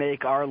actually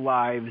make our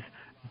lives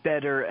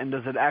better, and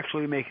does it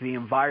actually make the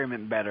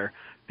environment better?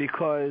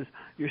 Because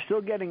you're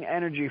still getting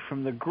energy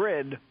from the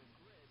grid,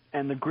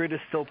 and the grid is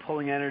still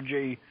pulling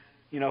energy,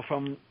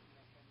 from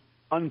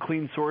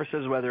unclean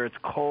sources, whether it's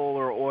coal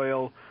or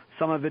oil.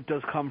 Some of it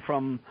does come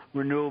from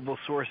renewable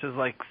sources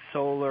like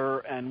solar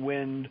and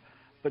wind,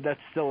 but that's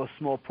still a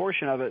small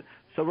portion of it.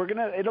 So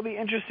it'll be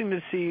interesting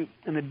to see,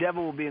 and the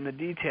devil will be in the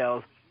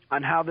details,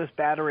 on how this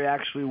battery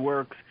actually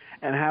works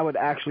and how it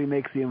actually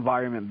makes the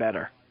environment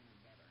better.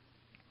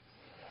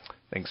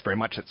 Thanks very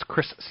much. It's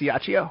Chris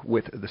Ciaccia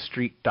with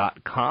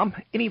TheStreet.com.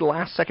 Any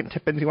last-second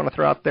tip-ins you want to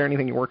throw out there?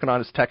 Anything you're working on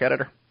as tech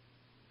editor?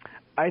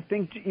 I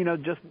think,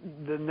 just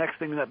the next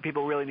thing that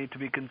people really need to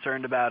be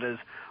concerned about is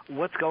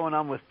what's going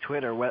on with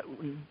Twitter.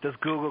 Does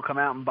Google come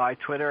out and buy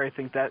Twitter? I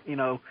think that,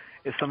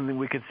 is something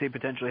we could see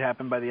potentially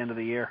happen by the end of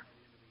the year.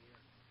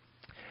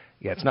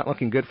 Yeah, it's not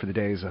looking good for the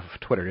days of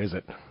Twitter, is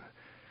it?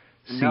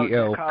 No,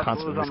 CEO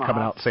constantly was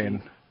coming out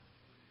saying,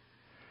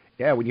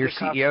 yeah, when your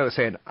CEO is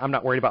saying, I'm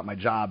not worried about my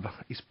job,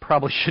 he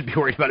probably should be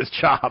worried about his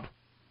job.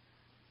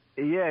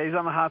 Yeah, he's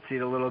on the hot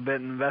seat a little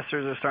bit, and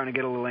investors are starting to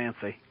get a little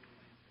antsy.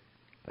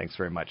 Thanks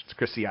very much. It's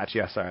Chris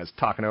Ciaccia. Sorry, I was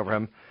talking over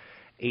him.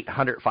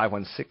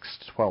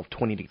 800-516-1220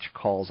 to get your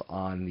calls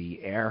on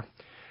the air.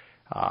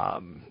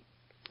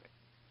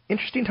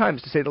 Interesting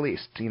times, to say the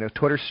least.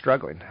 Twitter's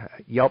struggling.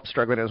 Yelp's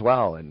struggling as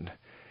well. And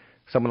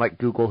someone like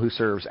Google, who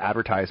serves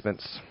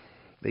advertisements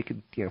They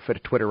could fit a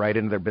Twitter right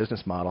into their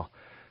business model.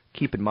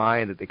 Keep in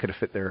mind that they could have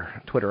fit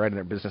their Twitter right in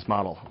their business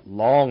model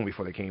long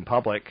before they came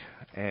public,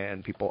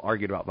 and people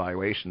argued about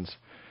valuations.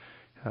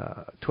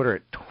 Twitter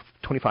at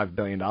 $25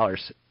 billion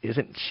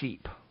isn't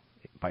cheap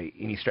by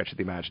any stretch of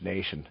the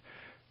imagination,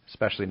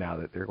 especially now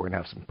that they're going to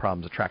have some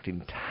problems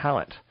attracting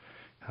talent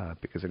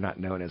because they're not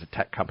known as a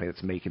tech company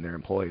that's making their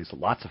employees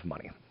lots of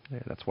money.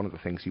 And that's one of the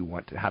things you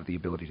want to have the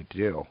ability to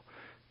do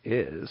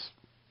is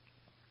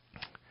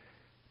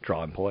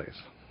draw employees.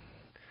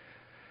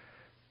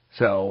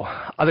 So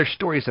other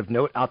stories of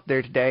note out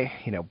there today,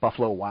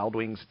 Buffalo Wild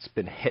Wings, it's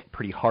been hit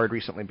pretty hard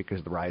recently because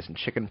of the rise in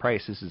chicken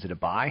prices. Is it a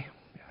buy?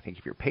 I think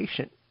if you're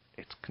patient,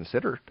 it's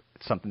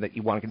something that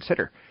you want to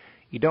consider.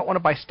 You don't want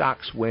to buy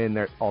stocks when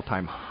they're at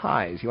all-time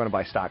highs. You want to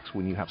buy stocks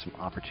when you have some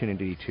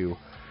opportunity to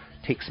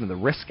take some of the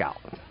risk out.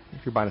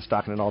 If you're buying a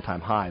stock at an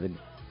all-time high, then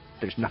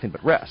there's nothing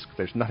but risk.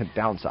 There's nothing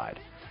downside.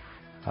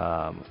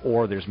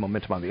 Or there's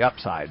momentum on the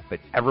upside, but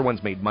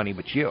everyone's made money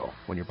but you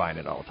when you're buying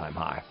at an all-time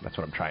high. That's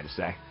what I'm trying to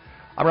say.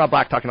 I'm Rob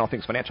Black, talking all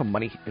things financial,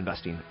 money,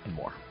 investing, and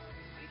more.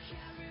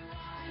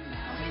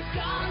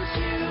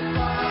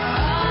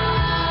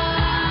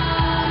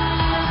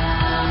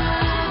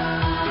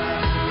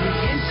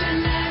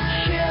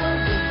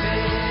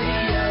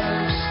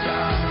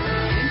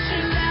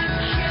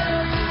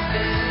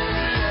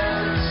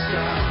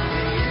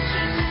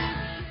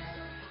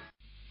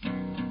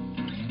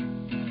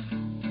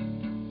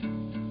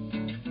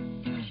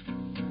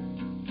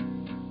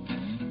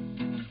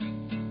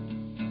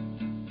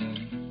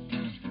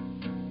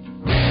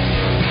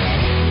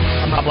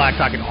 Rob Black,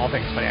 talking all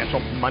things financial,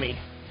 money,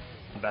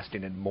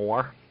 investing, and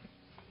more.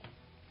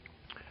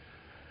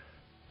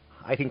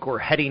 I think we're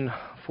heading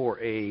for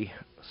a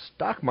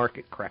stock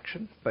market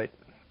correction, but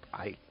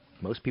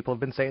most people have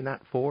been saying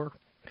that for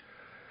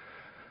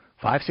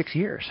 5-6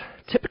 years.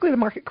 Typically, the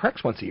market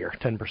corrects once a year,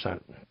 10%.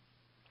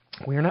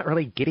 We are not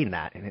really getting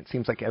that, and it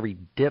seems like every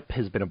dip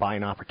has been a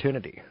buying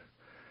opportunity.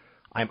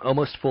 I'm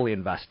almost fully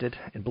invested,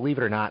 and believe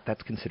it or not,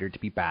 that's considered to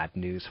be bad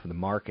news for the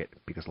market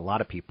because a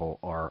lot of people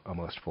are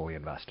almost fully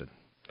invested.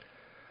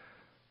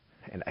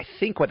 And I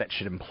think what that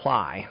should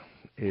imply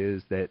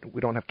is that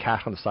we don't have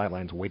cash on the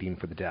sidelines waiting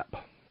for the dip.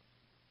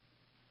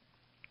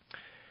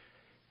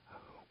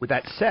 With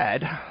that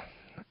said,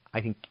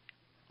 I think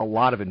a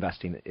lot of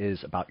investing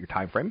is about your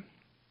time frame.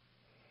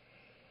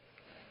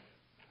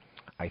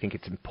 I think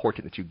it's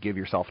important that you give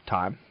yourself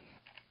time.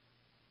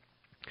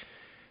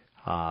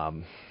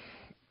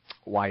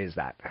 Why is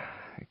that?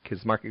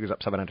 Because the market goes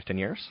up 7 out of 10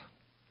 years.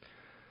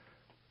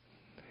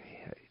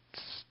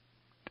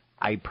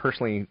 I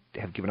personally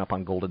have given up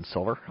on gold and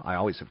silver. I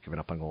always have given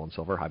up on gold and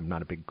silver. I'm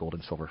not a big gold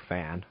and silver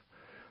fan.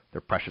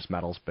 They're precious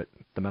metals, but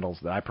the metals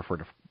that I prefer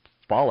to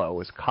follow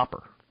is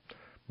copper,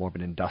 more of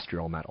an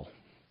industrial metal.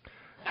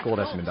 Gold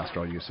has some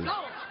industrial uses,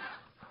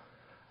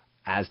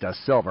 as does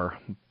silver,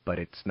 but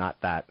it's not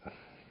that,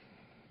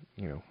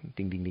 ding,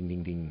 ding, ding,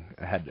 ding, ding,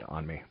 ahead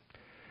on me.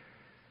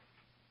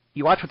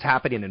 You watch what's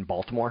happening in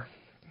Baltimore,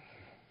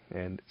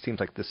 and it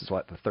seems like this is,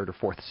 the third or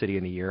fourth city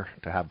in a year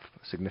to have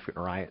significant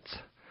riots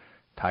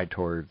tied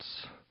towards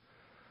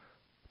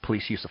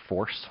police use of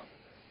force.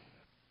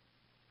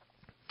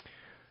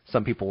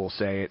 Some people will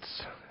say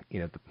it's,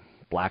 the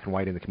black and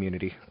white in the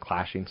community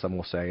clashing. Some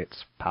will say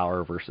it's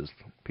power versus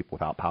people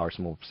without power.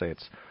 Some will say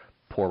it's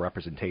poor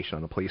representation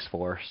on the police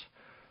force.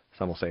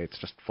 Some will say it's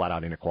just flat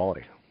out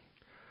inequality.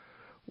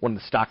 One of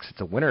the stocks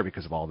that's a winner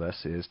because of all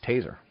this is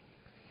Taser.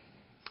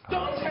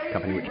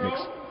 Company which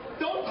makes...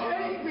 Don't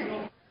tase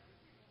me!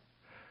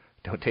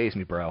 Don't tase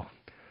me, bro.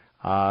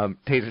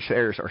 Taser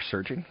shares are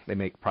surging. They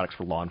make products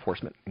for law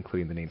enforcement,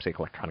 including the namesake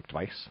electronic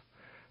device.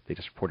 They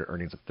just reported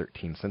earnings of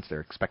 13 cents.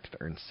 They're expected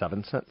to earn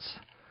 7 cents.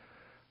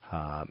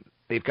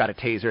 They've got a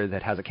Taser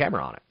that has a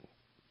camera on it.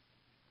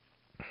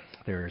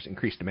 There's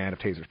increased demand of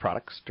Taser's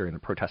products during the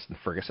protests in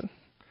Ferguson,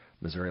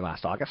 Missouri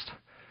last August,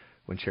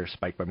 when shares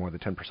spiked by more than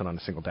 10% on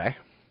a single day.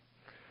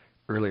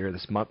 Earlier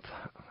this month,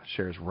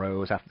 shares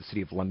rose after the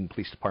City of London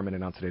Police Department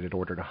announced that it had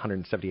ordered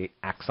 178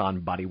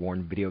 Axon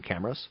body-worn video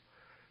cameras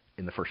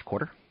in the first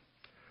quarter.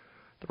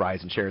 The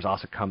rise in shares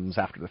also comes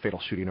after the fatal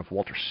shooting of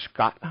Walter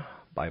Scott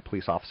by a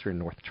police officer in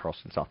North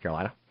Charleston, South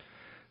Carolina,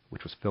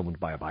 which was filmed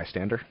by a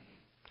bystander.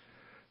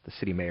 The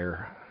city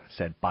mayor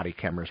said body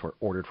cameras were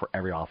ordered for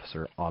every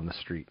officer on the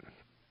street.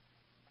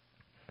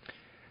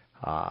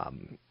 How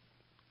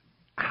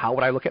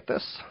would I look at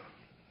this?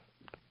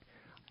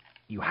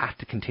 You have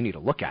to continue to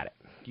look at it.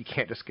 You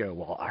can't just go,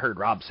 well, I heard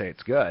Rob say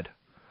it's good.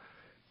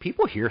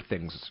 People hear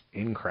things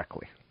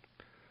incorrectly.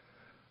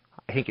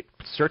 I think it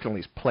certainly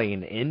is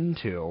playing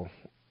into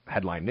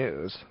headline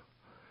news.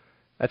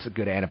 That's a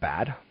good and a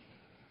bad.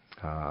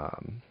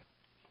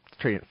 It's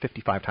trading at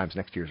 55 times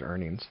next year's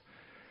earnings.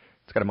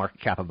 It's got a market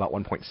cap of about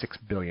 $1.6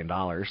 billion,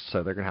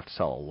 so they're going to have to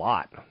sell a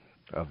lot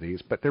of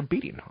these, but they're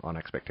beating on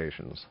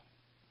expectations.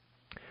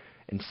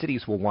 And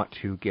cities will want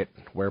to get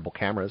wearable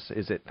cameras.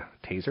 Is it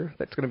Taser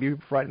that's going to be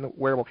providing the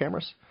wearable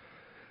cameras?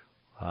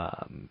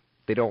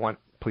 They don't want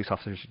police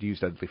officers to use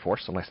deadly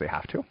force unless they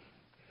have to.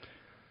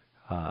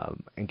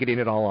 And getting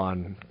it all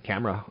on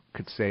camera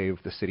could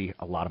save the city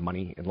a lot of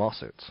money in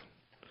lawsuits.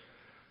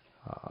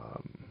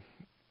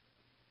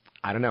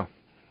 I don't know.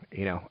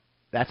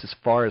 That's as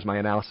far as my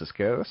analysis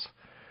goes.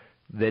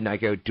 Then I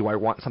go, do I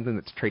want something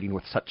that's trading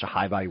with such a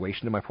high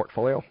valuation in my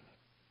portfolio?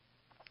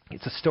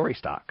 It's a story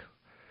stock.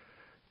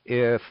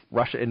 If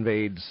Russia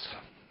invades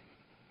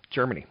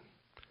Germany,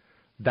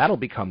 that'll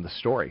become the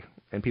story.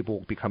 And people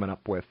will be coming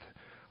up with,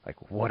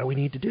 like, what do we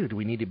need to do? Do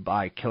we need to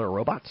buy killer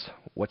robots?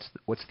 What's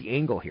the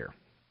angle here?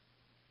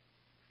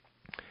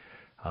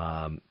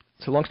 So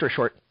long story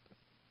short,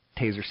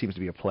 Taser seems to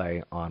be a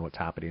play on what's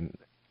happening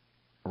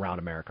around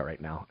America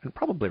right now, and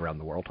probably around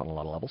the world on a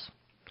lot of levels.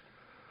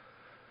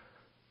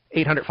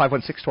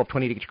 800-516-1220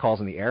 to get your calls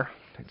on the air.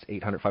 It's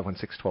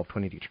 800-516-1220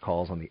 to get your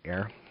calls on the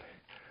air.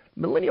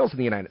 Millennials in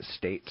the United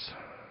States,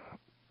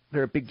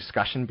 they're a big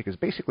discussion because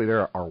basically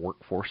they're our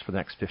workforce for the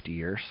next 50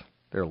 years.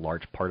 They're a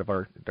large part of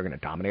they're going to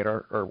dominate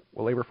our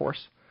labor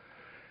force.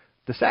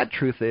 The sad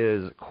truth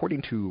is,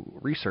 according to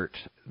research,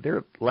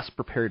 they're less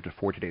prepared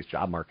for today's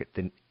job market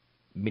than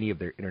many of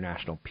their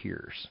international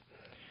peers.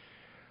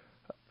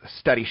 A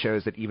study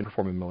shows that even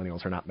performing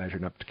millennials are not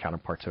measuring up to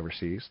counterparts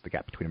overseas. The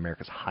gap between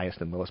America's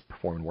highest and lowest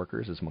performing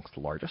workers is amongst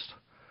the largest.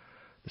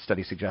 The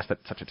study suggests that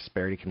such a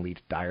disparity can lead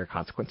to dire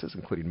consequences,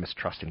 including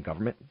mistrust in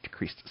government,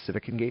 decreased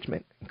civic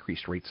engagement,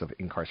 increased rates of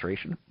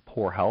incarceration,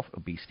 poor health,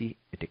 obesity,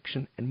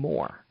 addiction, and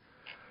more.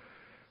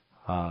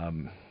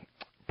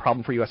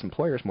 Problem for U.S.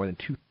 employers, more than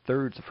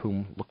 2/3 of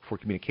whom look for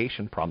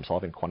communication,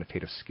 problem-solving,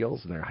 quantitative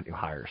skills in their new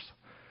hires.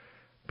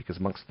 Because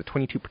amongst the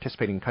 22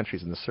 participating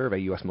countries in the survey,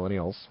 U.S.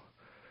 millennials,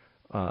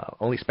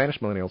 only Spanish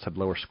millennials had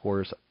lower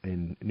scores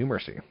in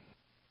numeracy.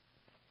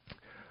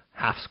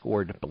 Half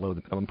scored below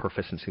the minimum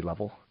proficiency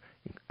level,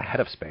 ahead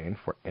of Spain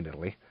and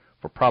Italy.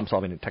 For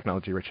problem-solving in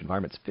technology-rich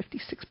environments,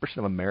 56%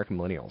 of American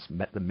millennials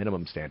met the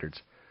minimum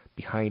standards,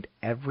 behind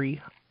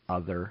every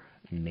other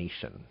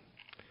nation.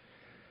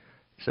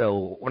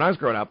 So when I was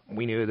growing up,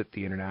 we knew that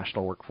the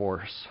international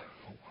workforce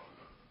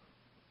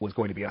was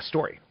going to be a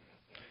story.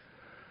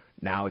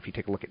 Now, if you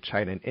take a look at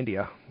China and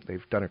India,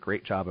 they've done a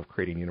great job of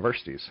creating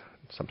universities.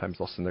 Sometimes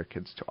they'll send their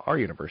kids to our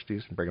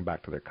universities and bring them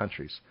back to their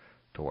countries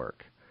to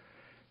work.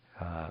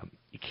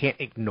 You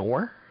can't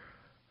ignore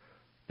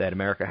that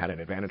America had an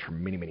advantage for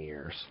many, many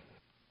years.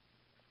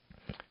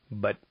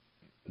 But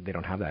they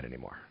don't have that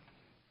anymore.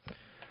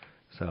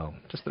 So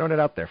just throwing it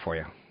out there for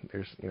you.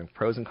 There's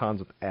pros and cons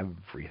with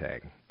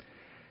everything.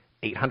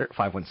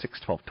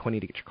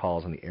 800-516-1220 to get your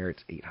calls on the air.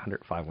 It's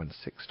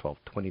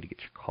 800-516-1220 to get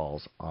your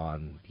calls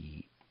on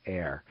the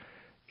air.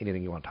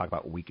 Anything you want to talk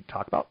about, we could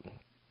talk about.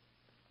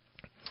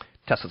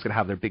 Tesla's going to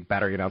have their big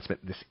battery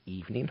announcement this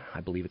evening.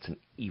 I believe it's an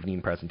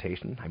evening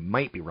presentation. I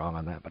might be wrong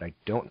on that, but I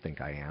don't think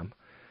I am.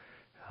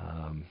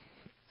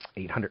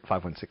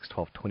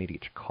 800-516-1220 to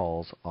get your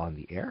calls on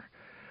the air.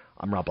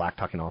 I'm Rob Black,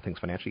 talking all things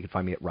financial. You can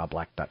find me at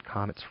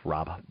robblack.com. It's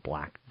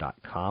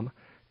robblack.com.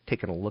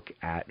 Taking a look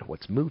at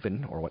what's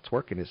moving or what's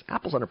working is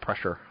Apple's under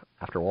pressure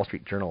after a Wall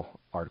Street Journal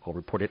article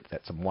reported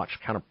that some watch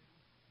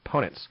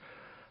counterparts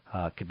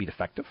could be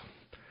defective.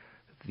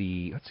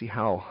 Let's see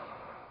how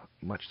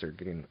much they're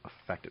getting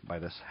affected by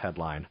this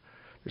headline.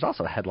 There's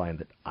also a headline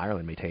that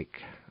Ireland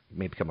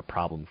may become a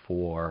problem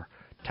for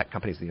tech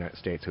companies in the United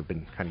States who have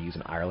been kind of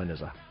using Ireland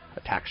as a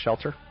tax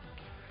shelter.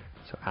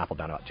 So Apple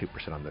down about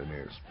 2% on the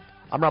news.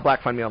 I'm Rob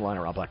Black. Find me online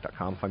at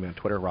robblack.com. Find me on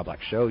Twitter, Rob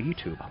Black Show,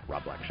 YouTube,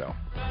 Rob Black Show.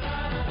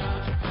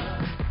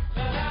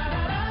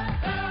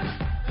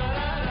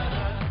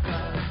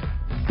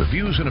 The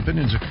views and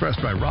opinions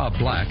expressed by Rob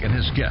Black and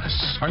his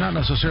guests are not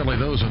necessarily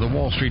those of the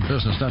Wall Street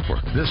Business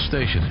Network, this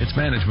station, its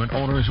management,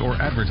 owners, or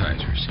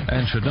advertisers,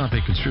 and should not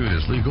be construed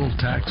as legal,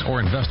 tax,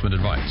 or investment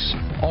advice.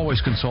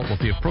 Always consult with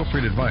the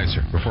appropriate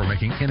advisor before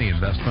making any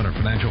investment or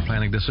financial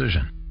planning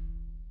decision.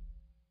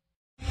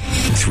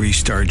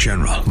 3-star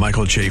General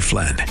Michael J.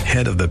 Flynn,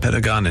 head of the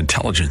Pentagon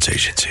Intelligence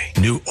Agency,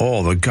 knew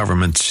all the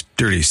government's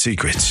dirty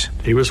secrets.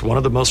 He was one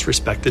of the most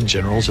respected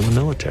generals in the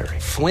military.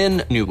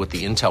 Flynn knew what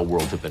the intel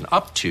world had been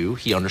up to.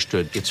 He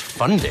understood its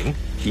funding.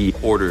 He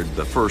ordered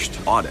the first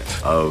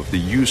audit of the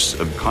use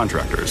of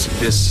contractors.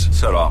 This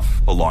set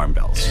off alarm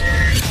bells.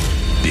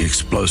 The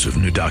explosive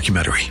new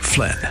documentary,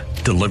 Flynn,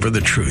 Deliver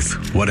the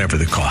Truth, Whatever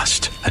the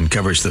Cost,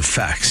 uncovers the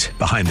facts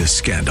behind this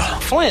scandal.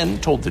 Flynn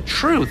told the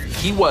truth.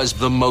 He was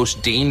the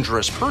most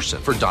dangerous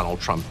person for Donald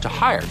Trump to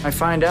hire. I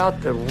find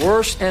out the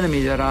worst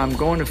enemy that I'm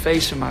going to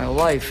face in my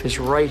life is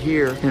right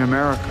here in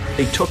America.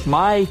 They took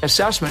my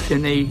assessment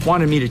and they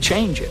wanted me to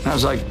change it. And I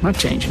was like, I'm not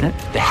changing it.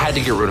 They had to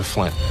get rid of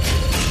Flynn.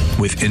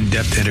 With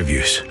in-depth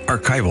interviews,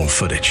 archival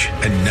footage,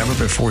 and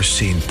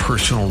never-before-seen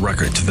personal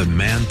records of the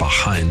man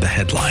behind the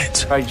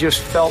headlines. I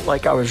just felt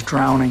like I was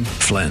drowning.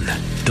 Flynn,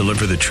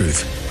 Deliver the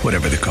Truth,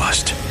 Whatever the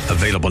Cost.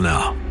 Available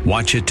now.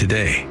 Watch it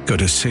today. Go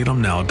to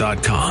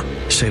salemnow.com.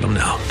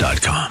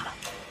 salemnow.com.